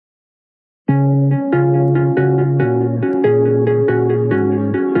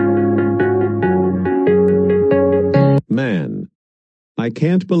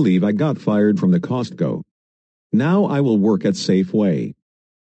can't believe I got fired from the Costco. Now I will work at Safeway.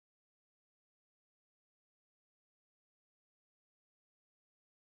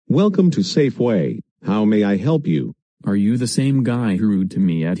 Welcome to Safeway. How may I help you? Are you the same guy who rude to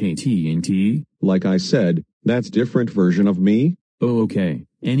me at AT&T? Like I said, that's different version of me. Oh, okay.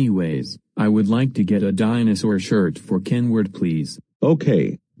 Anyways, I would like to get a dinosaur shirt for Kenward, please.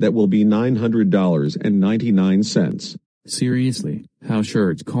 Okay, that will be $900.99. Seriously, how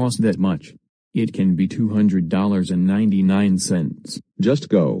shirts cost that much? It can be $200.99. Just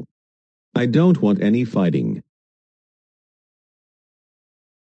go. I don't want any fighting.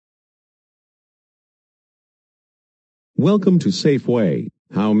 Welcome to Safeway.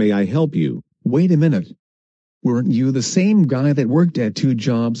 How may I help you? Wait a minute. Weren't you the same guy that worked at 2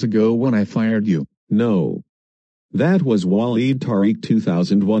 jobs ago when I fired you? No. That was Waleed Tariq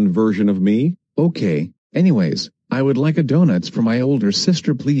 2001 version of me. Okay, anyways, I would like a donuts for my older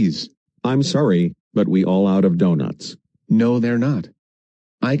sister, please. I'm sorry, but we all out of donuts. No, they're not.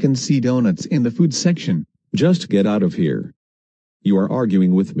 I can see donuts in the food section. Just get out of here. You are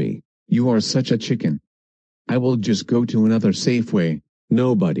arguing with me. You are such a chicken. I will just go to another Safeway.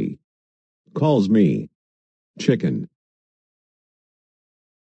 Nobody calls me chicken.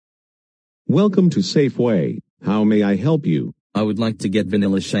 Welcome to Safeway. How may I help you? I would like to get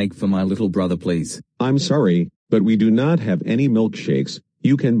vanilla shake for my little brother, please. I'm sorry, but we do not have any milkshakes.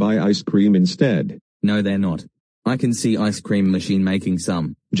 You can buy ice cream instead. No, they're not. I can see ice cream machine making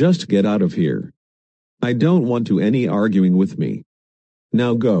some. Just get out of here. I don't want to any arguing with me.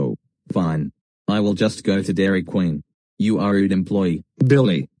 Now go. Fine. I will just go to Dairy Queen. You are rude employee.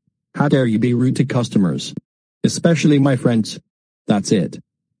 Billy. How dare you be rude to customers? Especially my friends. That's it.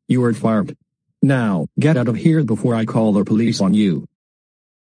 You are fired. Now, get out of here before I call the police on you.